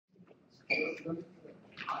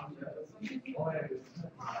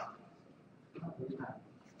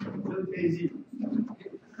돼지.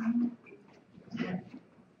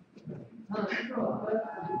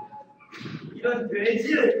 이런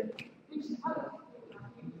돼지를.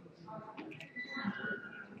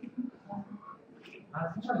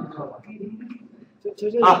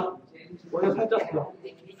 아, 오늘 살쪘어.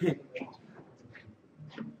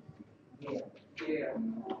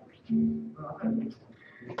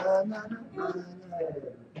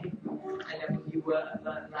 And if you were a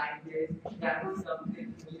lot like this, that was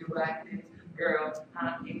something for me to practice. Girl, I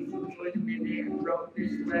can't see you in a minute. Wrote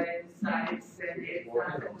this letter, decided to send it.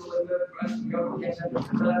 Time to deliver brush your catch up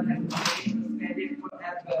with love and spend it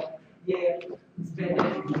forever. Yeah, spend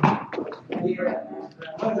it here.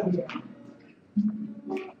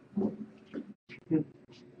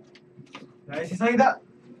 나의 세상이다.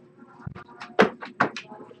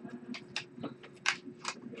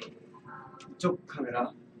 이쪽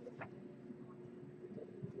카메라.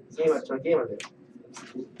 게임 맞죠? 게임 안 돼요.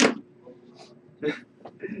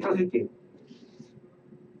 타슬 게임.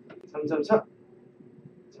 333.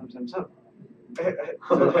 333.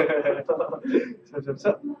 333.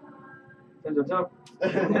 333.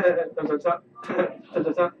 333.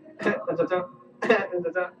 333.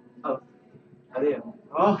 333. 아니에요.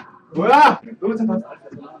 뭐야? 너무 잘했어.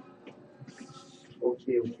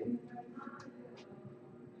 오케이.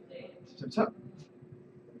 참.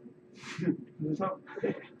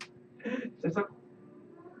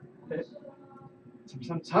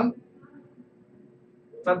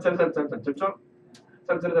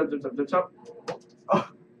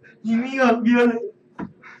 이미가 미안해.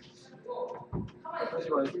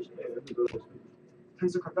 잠시만,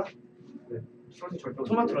 한숙할까? 네.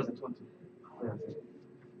 토마토라서 토마토.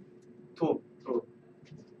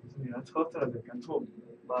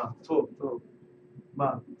 무슨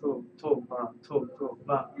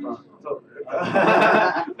토마토라서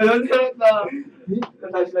약간 연습했다.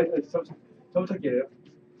 다시 점착이에요.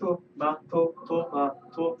 이제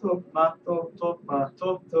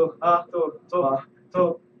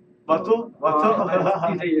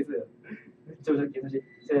했어요. 점착기 다시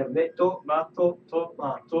셋넷 내가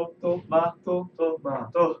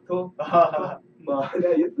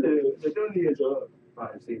했어요. 몇 얘기해줘.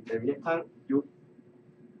 알수 때문에 탕육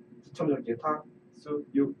수첨적기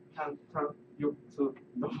탕수육 탕육수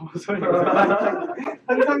너무 소리가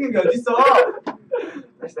한상육이 어딨어?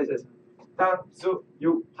 다시 탕수육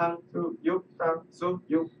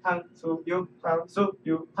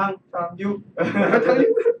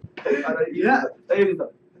이라 나 여기 있어.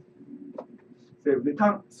 네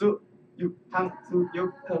탕수육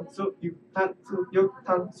탕수수.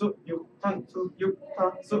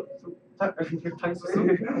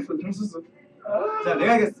 자,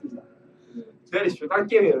 내가 하겠습니다. 기다리십시오. 딴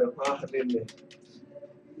게임이에요. 네네.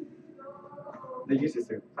 네, 이길 수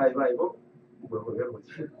있어요. 가위바위보. 뭐야, 왜 이런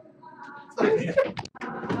거지?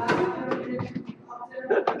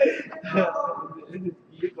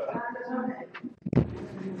 이길 거야.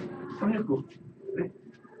 369. 네.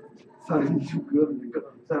 369.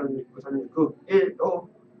 369. 15.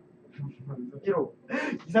 15.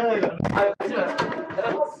 이상하게 하지마.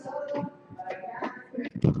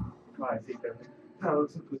 알수 있다.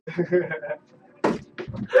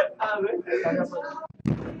 왜?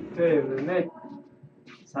 셋넷.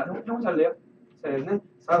 형 살래요? 셋넷.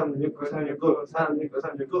 369.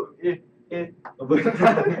 1. 뭐야?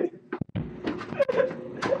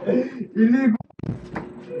 119.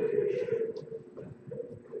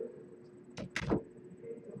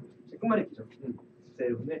 끝말이 있죠.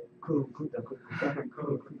 셋넷. 쿵쿵다.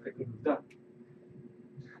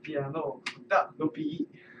 피아노 쿵다. 높이.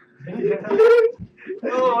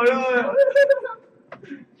 어려워요.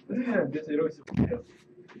 어떻게 안 돼서 이러고 있어요.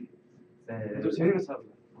 네. 좀 재밌는 사람.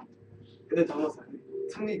 근데 다 먹었어요.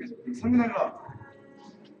 상민이가 상민이가.